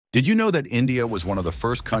Did you know that India was one of the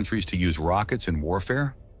first countries to use rockets in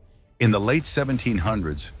warfare? In the late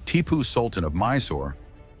 1700s, Tipu Sultan of Mysore,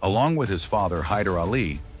 along with his father Hyder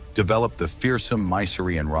Ali, developed the fearsome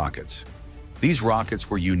Mysorean rockets. These rockets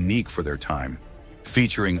were unique for their time,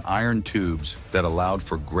 featuring iron tubes that allowed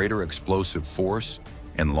for greater explosive force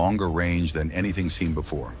and longer range than anything seen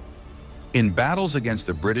before. In battles against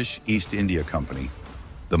the British East India Company,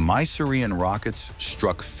 the Mysorean rockets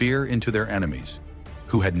struck fear into their enemies,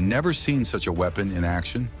 who had never seen such a weapon in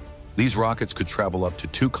action. These rockets could travel up to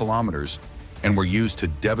 2 kilometers and were used to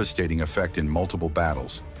devastating effect in multiple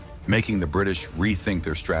battles, making the British rethink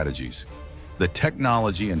their strategies. The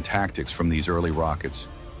technology and tactics from these early rockets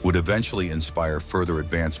would eventually inspire further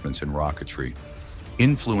advancements in rocketry,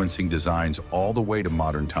 influencing designs all the way to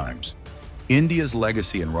modern times. India's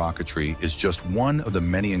legacy in rocketry is just one of the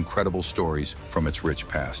many incredible stories from its rich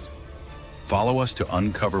past. Follow us to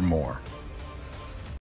uncover more.